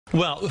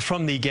Well,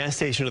 from the gas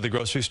station to the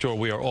grocery store,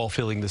 we are all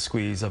feeling the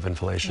squeeze of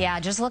inflation. Yeah,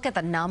 just look at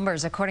the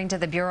numbers. According to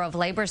the Bureau of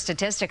Labor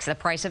Statistics, the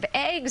price of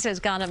eggs has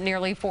gone up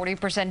nearly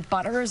 40%,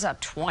 butter's up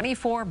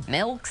 24%,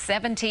 milk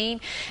 17%,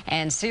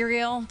 and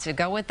cereal, to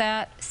go with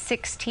that,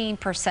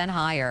 16%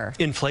 higher.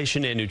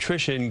 Inflation and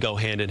nutrition go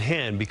hand in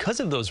hand. Because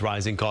of those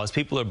rising costs,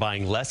 people are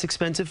buying less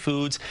expensive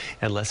foods,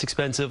 and less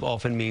expensive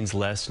often means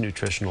less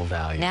nutritional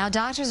value. Now,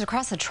 doctors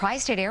across the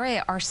tri-state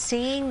area are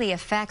seeing the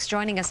effects.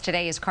 Joining us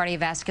today is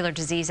cardiovascular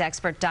disease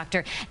expert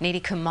Dr.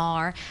 Nidhi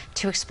Kumar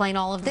to explain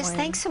all of this.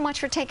 Thanks so much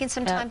for taking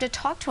some time to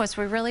talk to us.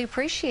 We really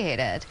appreciate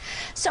it.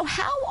 So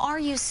how are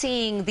you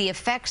seeing the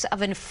effects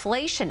of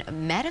inflation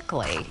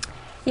medically?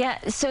 Yeah,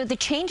 so the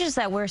changes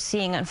that we're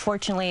seeing,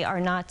 unfortunately, are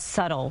not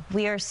subtle.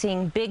 We are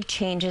seeing big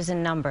changes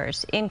in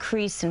numbers,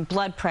 increase in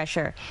blood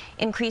pressure,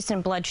 increase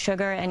in blood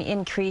sugar, and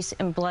increase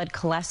in blood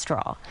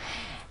cholesterol.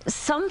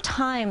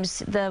 Sometimes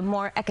the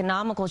more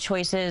economical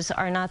choices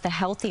are not the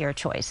healthier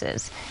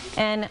choices.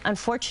 And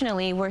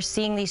unfortunately, we're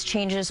seeing these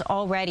changes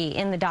already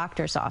in the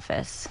doctor's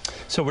office.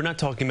 So we're not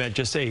talking about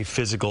just a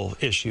physical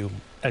issue,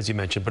 as you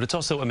mentioned, but it's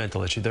also a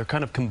mental issue. They're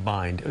kind of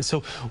combined. So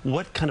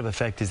what kind of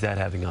effect is that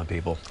having on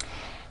people?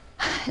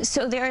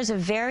 So there is a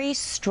very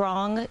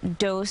strong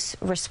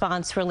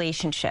dose-response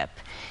relationship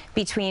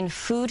between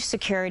food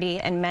security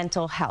and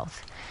mental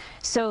health.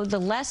 So the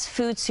less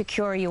food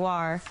secure you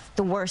are,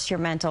 the worse your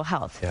mental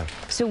health. Yeah.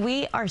 So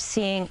we're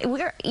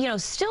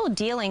still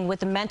dealing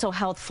with the mental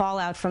health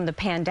fallout from the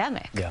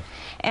pandemic. Yeah.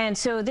 And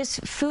so this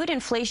food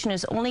inflation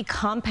is only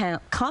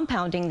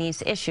compounding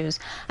these issues.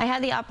 I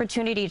had the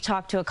opportunity to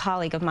talk to a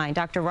colleague of mine,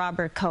 Dr.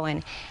 Robert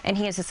Cohen, and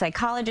he is a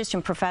psychologist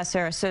and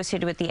professor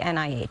associated with the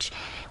NIH.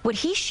 What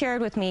he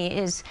shared with me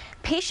is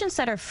patients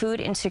that are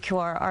food insecure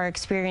are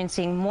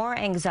experiencing more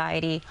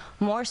anxiety,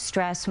 more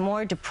stress,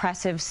 more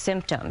depressive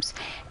symptoms.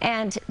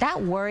 And that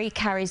worry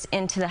carries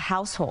into the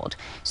household.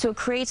 So it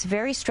creates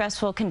very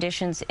stressful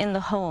conditions in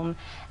the home,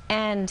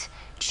 and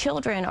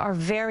children are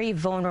very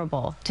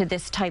vulnerable to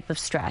this type of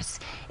stress.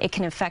 It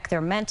can affect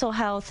their mental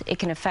health, it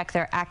can affect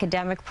their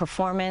academic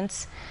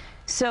performance.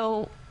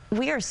 So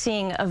we are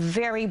seeing a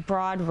very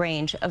broad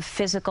range of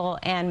physical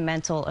and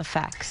mental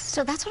effects.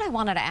 So that's what I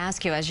wanted to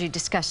ask you as you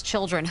discuss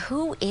children.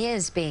 Who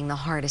is being the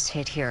hardest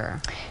hit here?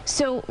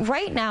 So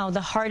right now, the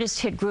hardest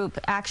hit group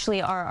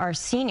actually are our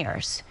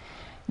seniors.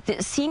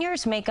 The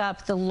seniors make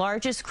up the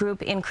largest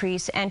group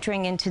increase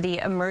entering into the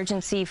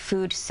emergency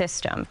food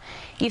system.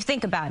 You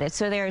think about it.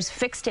 So there's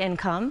fixed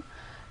income,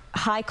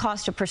 high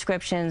cost of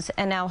prescriptions,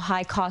 and now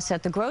high costs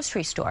at the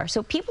grocery store.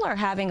 So people are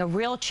having a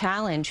real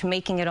challenge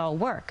making it all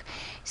work.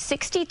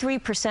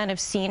 63%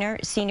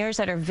 of seniors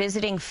that are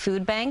visiting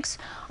food banks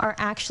are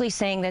actually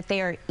saying that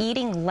they are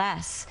eating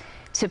less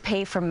to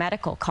pay for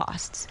medical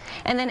costs.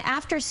 And then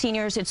after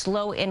seniors, it's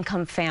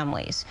low-income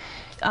families.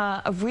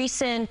 A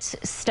recent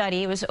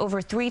study, it was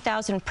over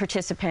 3,000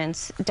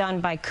 participants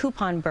done by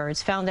Coupon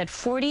Birds, found that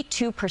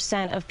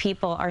 42% of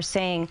people are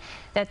saying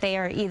that they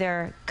are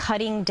either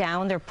cutting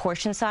down their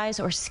portion size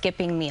or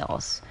skipping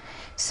meals.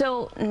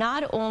 So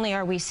not only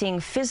are we seeing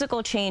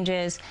physical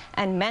changes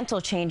and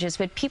mental changes,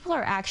 but people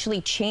are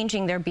actually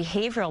changing their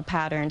behavioral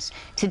patterns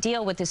to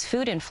deal with this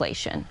food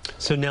inflation.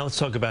 So now let's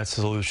talk about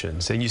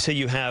solutions. And you say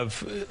you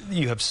have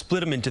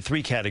split them into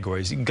three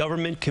categories: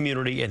 government,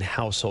 community, and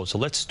household. So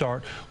let's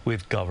start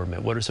with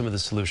government. What are some of the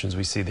solutions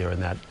we see there in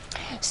that?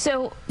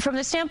 So from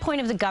the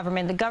standpoint of the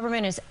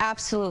government is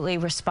absolutely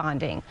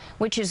responding,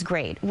 which is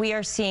great. We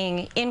are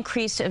seeing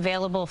increased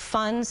available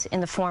funds in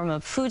the form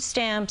of food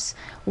stamps,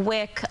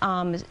 WIC.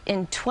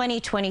 In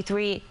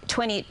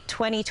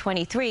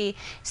 2023,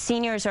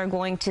 seniors are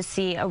going to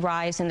see a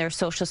rise in their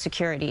Social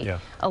Security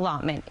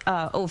allotment,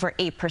 over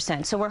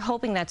 8%. So we're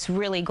hoping that's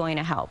really going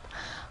to help.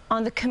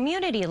 On the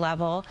community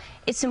level,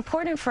 it's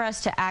important for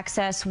us to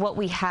access what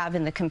we have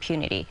in the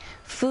community.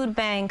 Food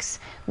banks,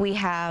 we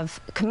have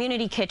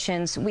community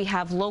kitchens, we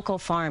have local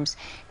farms.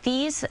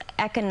 These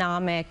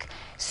economic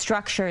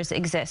structures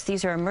exist.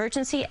 These are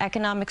emergency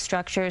economic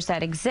structures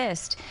that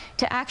exist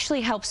to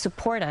actually help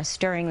support us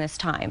during this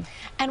time.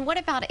 And what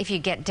about if you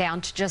get down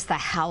to just the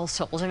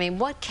household? I mean,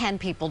 what can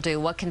people do?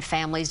 What can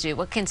families do?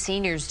 What can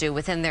seniors do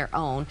within their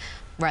own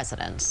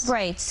residents?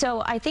 Right.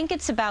 So I think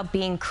it's about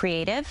being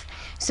creative.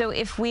 So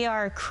if we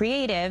are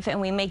creative and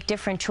we make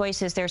different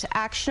choices, there's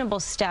actionable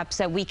steps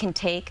that we can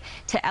take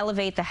to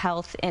elevate the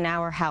health in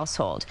our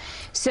household.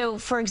 So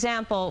for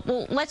example,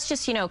 well, let's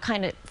just,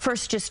 kind of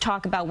first just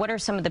talk about what are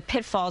some of the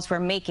pitfalls we're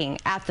making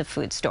at the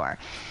food store.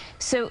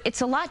 So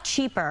it's a lot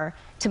cheaper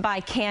to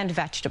buy canned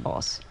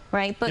vegetables,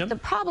 right? But the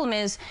problem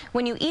is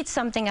when you eat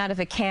something out of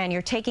a can,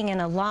 you're taking in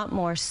a lot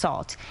more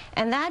salt.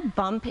 And that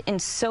bump in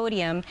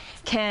sodium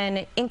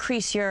can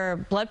increase your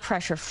blood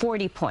pressure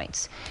 40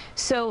 points.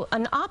 So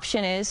an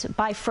option is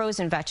buy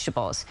frozen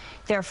vegetables.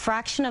 They're a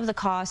fraction of the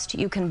cost.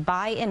 You can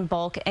buy in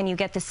bulk and you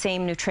get the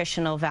same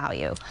nutritional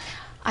value.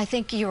 I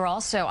think you were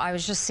also, I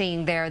was just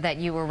seeing there that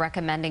you were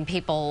recommending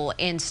people,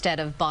 instead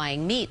of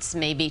buying meats,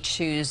 maybe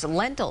choose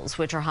lentils,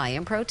 which are high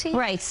in protein.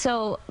 Right.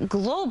 So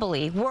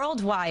globally,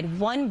 worldwide,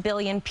 1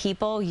 billion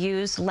people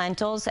use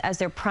lentils as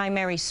their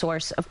primary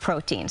source of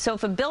protein. So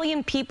if 1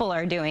 billion people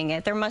are doing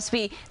it, there must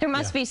be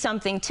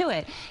something to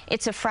it.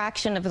 It's a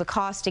fraction of the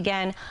cost.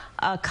 Again,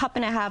 a cup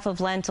and a half of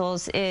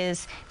lentils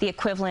is the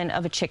equivalent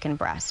of a chicken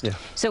breast. Yeah.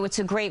 So it's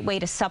a great way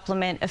to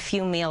supplement a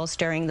few meals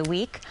during the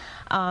week.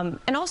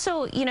 And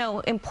also, you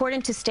know,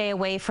 important to stay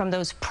away from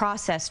those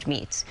processed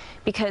meats,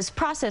 because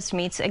processed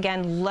meats,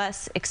 again,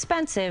 less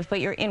expensive, but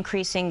you're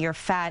increasing your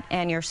fat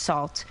and your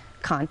salt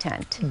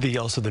content.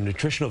 Also the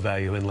nutritional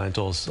value in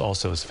lentils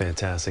also is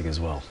fantastic as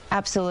well.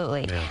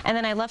 Absolutely. Yeah. And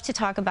then I love to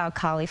talk about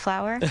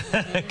cauliflower.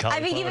 I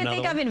mean, you would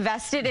think I'm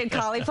invested in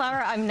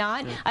cauliflower. I'm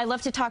not. I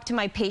love to talk to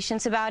my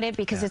patients about it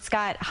because it's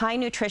got high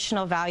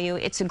nutritional value.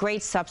 It's a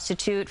great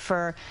substitute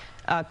for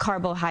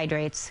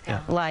carbohydrates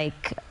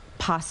like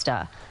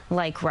pasta,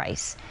 like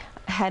rice.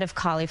 A head of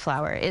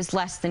cauliflower is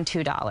less than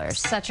 $2.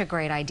 Such a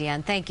great idea,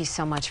 and thank you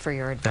so much for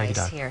your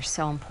advice here.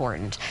 So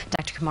important.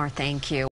 Dr. Kumar, thank you.